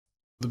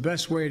The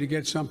best way to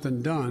get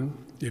something done,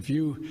 if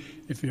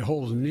it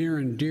holds near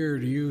and dear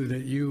to you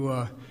that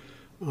you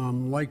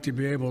like to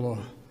be able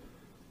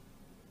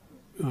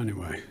to,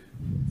 anyway,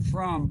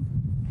 from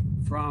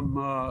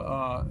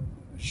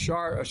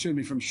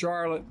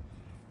Charlotte,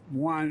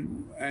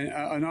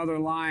 another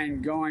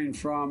line going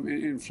from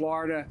in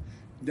Florida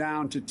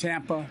down to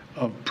Tampa.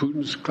 Of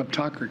Putin's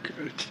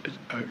kleptocracy,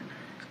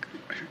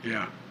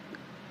 yeah.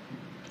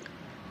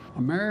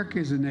 America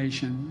is a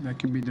nation that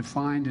can be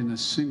defined in a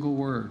single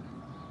word.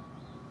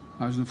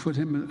 I was going to put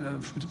him.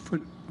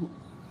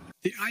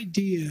 The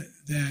idea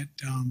that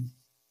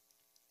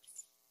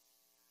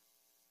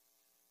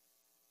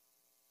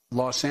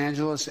Los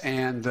Angeles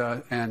and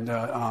what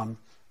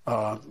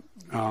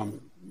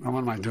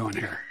am I doing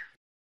here?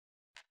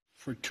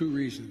 For two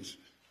reasons.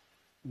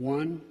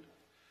 One,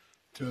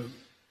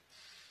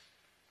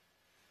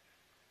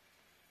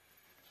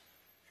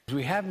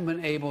 we haven't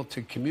been able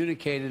to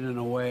communicate it in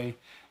a way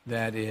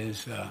that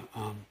is,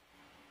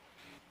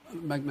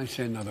 let me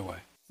say another way.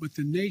 But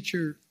the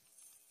nature,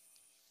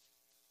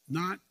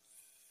 not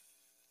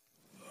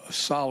a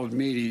solid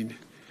meeting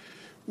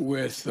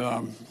with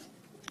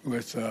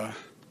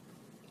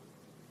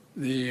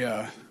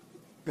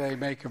they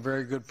make a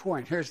very good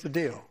point. Here's the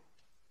deal.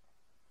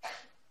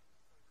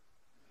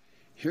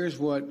 Here's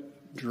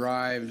what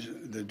drives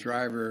the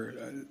driver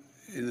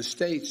in the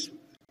states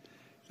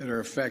that are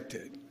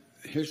affected.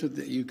 Here's what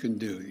you can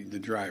do, the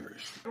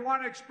drivers. We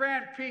want to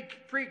expand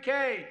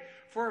pre-K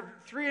for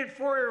 3- and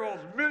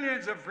 4-year-olds,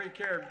 millions of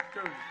pre-K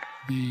students.